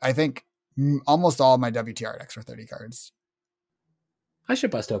 But I think almost all of my WTR decks were 30 cards. I should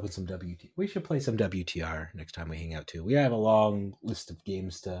bust open some WTR. We should play some WTR next time we hang out too. We have a long list of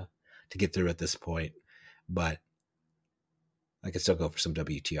games to get through at this point, but I could still go for some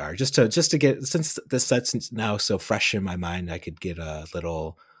WTR just to get, since this set's now so fresh in my mind, I could get a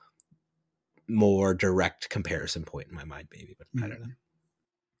little more direct comparison point in my mind, maybe, but I don't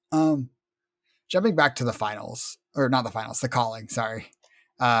know. Jumping back to the finals, or not the finals, the calling, sorry.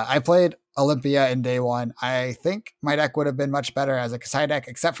 I played Olympia in day 1. I think my deck would have been much better as a Kasai deck,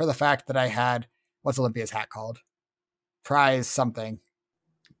 except for the fact that I had, what's Olympia's hat called? Prize something.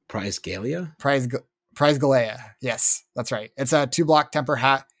 Prize Galea? Prize Galea. Yes, that's right. It's a 2-block temper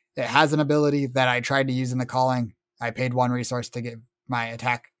hat. It has an ability that I tried to use in the calling. I paid 1 resource to get my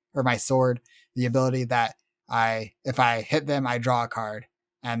attack, or my sword, the ability that if I hit them, I draw a card.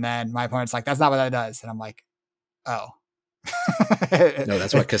 And then my opponent's like, that's not what that does. And I'm like, oh. No,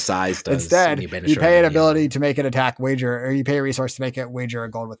 that's what Kasai's does. Instead, you pay an ability to make an attack wager, or you pay a resource to make it wager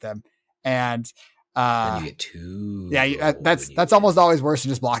a gold with them. And then you get 2. Yeah, that's almost always worse than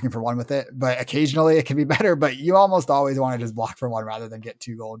just blocking for 1 with it. But occasionally it can be better. But you almost always want to just block for 1 rather than get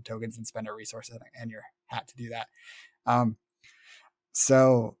 2 gold tokens and spend a resource and your hat to do that.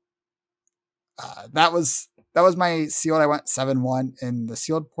 So that was my sealed. I went 7-1 in the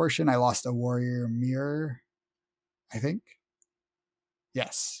sealed portion. I lost a Warrior Mirror, I think.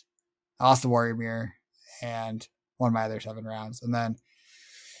 Yes, I lost the Warrior Mirror and won my other 7 rounds. And then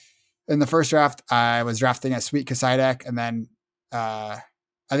in the first draft, I was drafting a Sweet Kasai deck, and then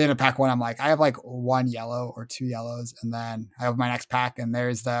at the end of pack 1, I'm like, I have like 1 yellow or 2 yellows, and then I have my next pack, and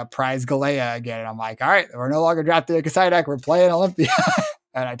there's the prize Galea again. And I'm like, all right, we're no longer drafting a Kasai deck, we're playing Olympia.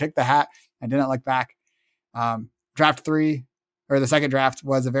 And I took the hat. I didn't look back. Draft 3, or the second draft,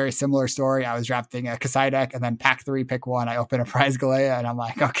 was a very similar story. I was drafting a Kasai deck, and then pack 3, pick 1, I open a prize Galea, and I'm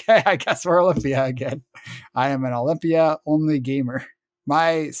like, okay, I guess we're Olympia again. I am an Olympia only gamer.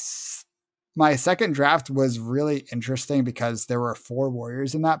 My second draft was really interesting because there were 4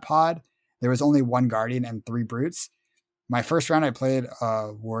 warriors in that pod. There was only 1 guardian and 3 brutes. My first round, I played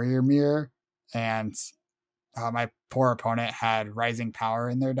a warrior mirror, and my poor opponent had rising power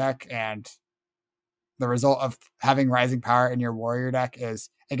in their deck. And the result of having rising power in your warrior deck is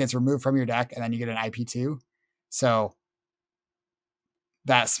it gets removed from your deck, and then you get an IP2. So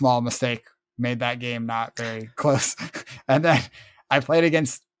that small mistake made that game not very close. And then I played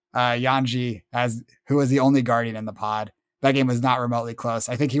against Yanji, who was the only guardian in the pod. That game was not remotely close.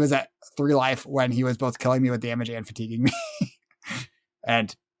 I think he was at 3 life when he was both killing me with damage and fatiguing me.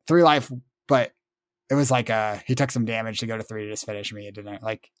 And 3 life, but it was like he took some damage to go to 3 to just finish me. It didn't,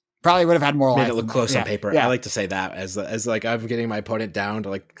 like, probably would have had more life. Made it look close on paper. Yeah. I like to say that as like I'm getting my opponent down to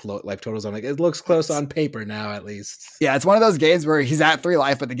like life totals. I'm like, it looks close on paper now, at least. Yeah, it's one of those games where he's at 3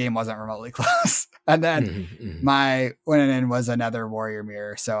 life, but the game wasn't remotely close. And then my winning in was another warrior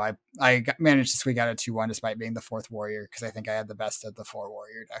mirror. So I managed to squeak out a 2-1 despite being the 4th warrior, because I think I had the best of the 4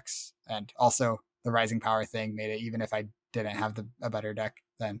 warrior decks. And also the rising power thing made it, even if I didn't have a better deck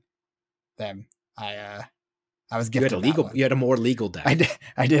than them, I was gifted. You had a more legal deck.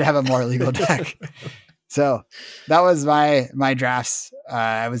 I did have a more legal deck. So that was my drafts.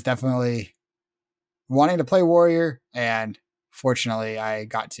 I was definitely wanting to play warrior, and fortunately I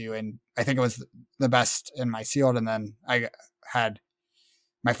got to, and I think it was the best in my sealed. And then I had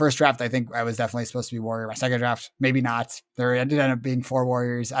my first draft. I think I was definitely supposed to be warrior. My second draft, maybe not. There ended up being 4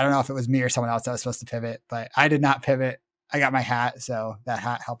 warriors. I don't know if it was me or someone else that was supposed to pivot, but I did not pivot. I got my hat, so that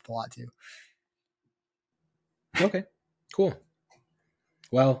hat helped a lot too. Okay, cool.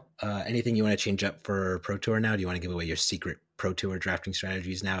 Well, anything you want to change up for Pro Tour now? Do you want to give away your secret Pro Tour drafting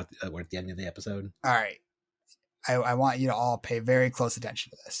strategies now? We're at the end of the episode. All right. I want you to all pay very close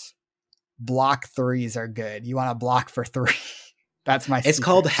attention to this. Block 3s are good. You want to block for 3. That's my It's secret.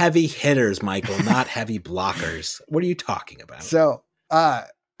 called heavy hitters, Michael, not heavy blockers. What are you talking about? So I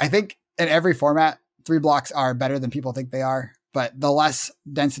think in every format, 3 blocks are better than people think they are. But the less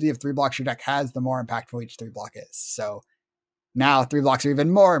density of 3 blocks your deck has, the more impactful each 3 block is. So now 3 blocks are even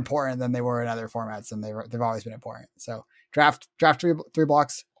more important than they were in other formats, and they've always been important. So draft 3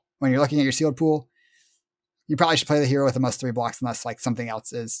 blocks. When you're looking at your sealed pool, you probably should play the hero with the most 3 blocks, unless like something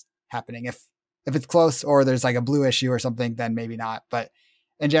else is happening. If it's close or there's like a blue issue or something, then maybe not. But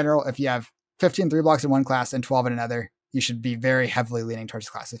in general, if you have 15 3 blocks in one class and 12 in another, you should be very heavily leaning towards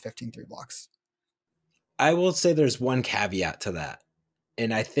the class of 15 3 blocks. I will say there's one caveat to that.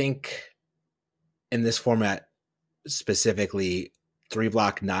 And I think in this format specifically, 3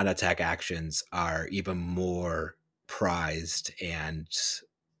 block non-attack actions are even more prized and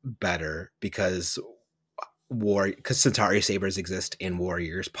better because Centauri Sabers exist and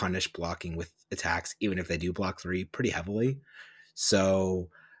warriors punish blocking with attacks, even if they do block 3 pretty heavily. So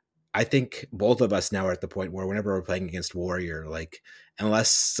I think both of us now are at the point where whenever we're playing against warrior, like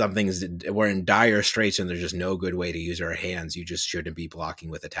unless we're in dire straits and there's just no good way to use our hands, you just shouldn't be blocking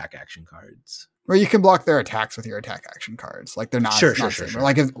with attack action cards. Or you can block their attacks with your attack action cards. Like they're not sure.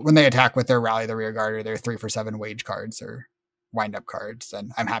 Like when they attack with their rally the rear guard or their 3 for 7 wage cards or wind up cards,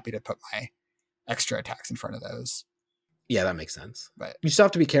 then I'm happy to put my extra attacks in front of those. Yeah, that makes sense. But you still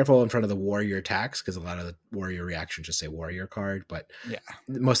have to be careful in front of the warrior attacks because a lot of the warrior reactions just say warrior card. But yeah,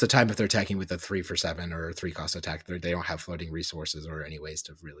 most of the time, if they're attacking with a 3 for 7 or 3 cost attack, they don't have floating resources or any ways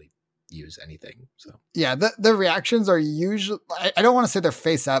to really use anything. So yeah, the reactions are usually, I don't want to say they're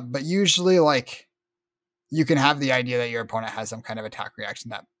face up, but usually like you can have the idea that your opponent has some kind of attack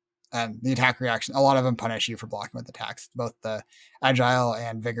reaction and the attack reaction, a lot of them punish you for blocking with attacks, both the agile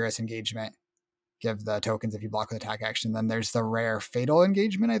and vigorous engagement. Give the tokens if you block with attack action. Then there's the rare fatal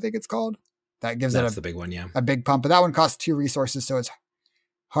engagement, I think it's called. That gives That's the big one, yeah. A big pump. But that one costs 2 resources, so it's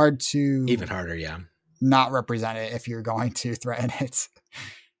hard to even harder, yeah. Not represent it if you're going to threaten it.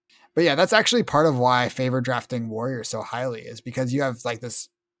 But yeah, that's actually part of why I favor drafting warrior so highly, is because you have like this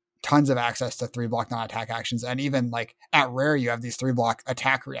tons of access to 3 block non-attack actions, and even like at rare you have these 3 block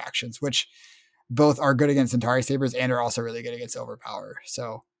attack reactions, which both are good against Centauri Sabers and are also really good against Overpower.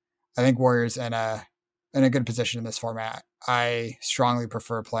 So I think warrior's in a good position in this format. I strongly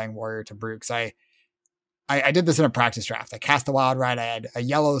prefer playing warrior to brute because I did this in a practice draft. I cast a Wild Ride. I had a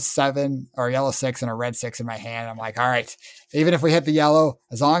yellow 7 or a yellow 6 and a red 6 in my hand. I'm like, all right, even if we hit the yellow,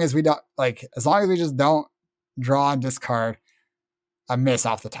 as long as we just don't draw and discard a miss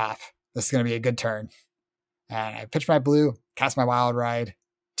off the top, this is going to be a good turn. And I pitched my blue, cast my Wild Ride,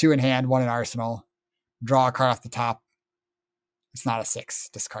 2 in hand, 1 in arsenal, draw a card off the top. It's not a 6,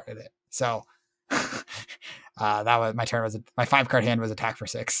 discarded it. So that was my turn. My 5-card hand was attack for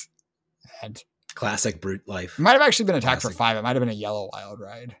 6, and classic brute life. It might have actually been attack for 5. It might have been a yellow Wild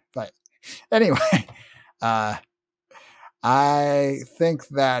Ride, but anyway, I think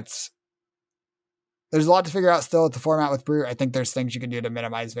that there's a lot to figure out still with the format with brute. I think there's things you can do to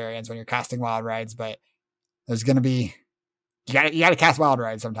minimize variance when you're casting Wild Rides, but there's going to be you got to cast Wild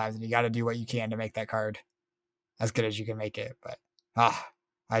Rides sometimes, and you got to do what you can to make that card as good as you can make it. But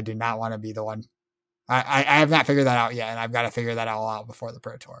I do not want to be the one. I have not figured that out yet, and I've got to figure that all out before the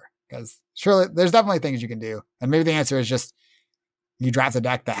Pro Tour. Because surely there's definitely things you can do. And maybe the answer is just you draft a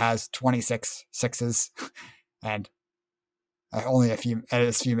deck that has 26 6s and only as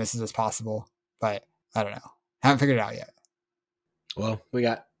few misses as possible. But I don't know. Haven't figured it out yet. Well, we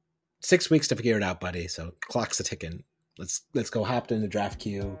got 6 weeks to figure it out, buddy. So clock's a ticking. Let's go hop in the draft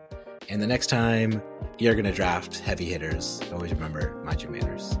queue. And the next time you're going to draft heavy hitters, always remember, mind your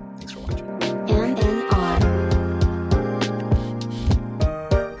manners. Thanks for watching.